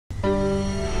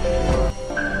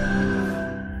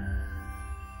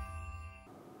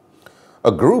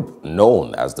A group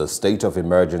known as the State of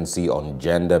Emergency on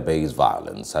Gender-Based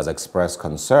Violence has expressed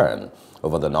concern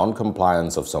over the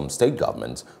non-compliance of some state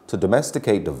governments to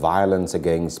domesticate the Violence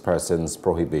Against Persons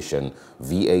Prohibition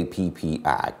VAPP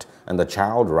Act and the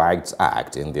Child Rights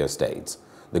Act in their states.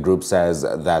 The group says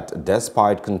that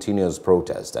despite continuous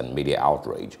protest and media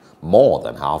outrage, more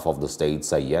than half of the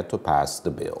states are yet to pass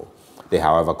the bill. They,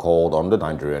 however, called on the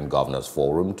Nigerian Governors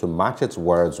Forum to match its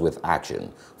words with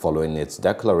action following its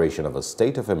declaration of a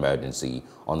state of emergency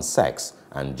on sex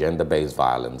and gender-based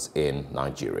violence in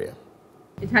Nigeria.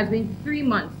 It has been 3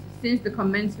 months since the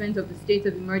commencement of the State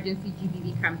of Emergency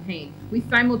GBV campaign. We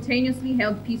simultaneously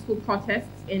held peaceful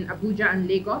protests in Abuja and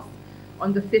Lagos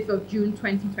on the 5th of June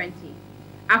 2020.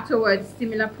 Afterwards,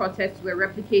 similar protests were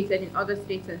replicated in other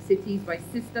states and cities by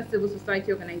sister civil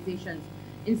society organizations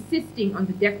insisting on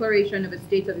the declaration of a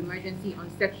state of emergency on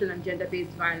sexual and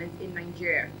gender-based violence in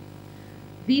Nigeria.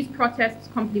 These protests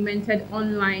complemented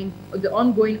the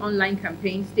ongoing online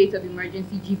campaign, State of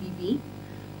Emergency GBV,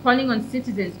 calling on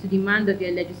citizens to demand that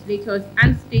their legislators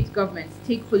and state governments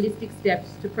take holistic steps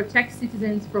to protect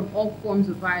citizens from all forms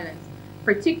of violence,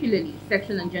 particularly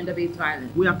sexual and gender-based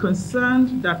violence. We are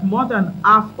concerned that more than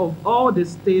half of all the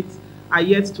states are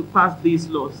yet to pass these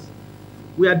laws.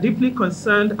 We are deeply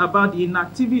concerned about the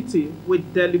inactivity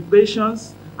with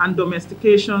deliberations and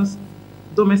domestication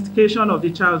of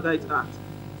the Child Rights Act.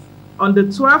 On the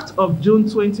 12th of June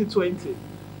 2020,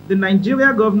 the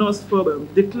Nigeria Governors Forum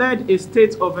declared a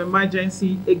state of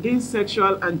emergency against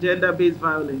sexual and gender-based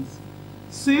violence.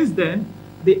 Since then,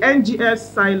 the NGF's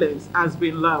silence has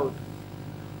been loud.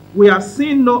 We have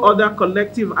seen no other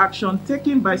collective action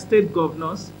taken by state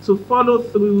governors to follow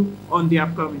through on their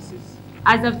promises.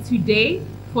 As of today,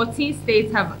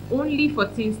 only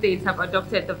 14 states have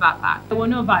adopted the VAPP Act.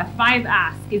 One of our 5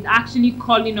 asks is actually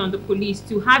calling on the police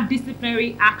to have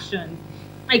disciplinary actions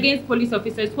against police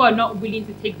officers who are not willing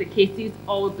to take the cases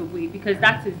all the way, because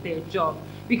that is their job.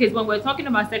 Because when we're talking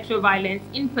about sexual violence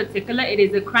in particular, it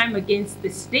is a crime against the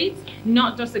state,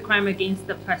 not just a crime against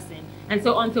the person. And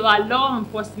so until our law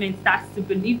enforcement starts to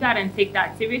believe that and take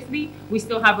that seriously, we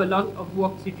still have a lot of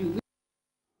work to do.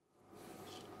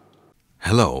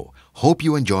 Hello, hope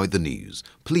you enjoyed the news.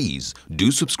 Please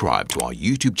do subscribe to our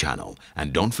YouTube channel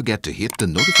and don't forget to hit the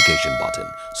notification button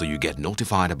so you get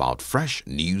notified about fresh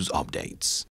news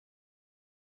updates.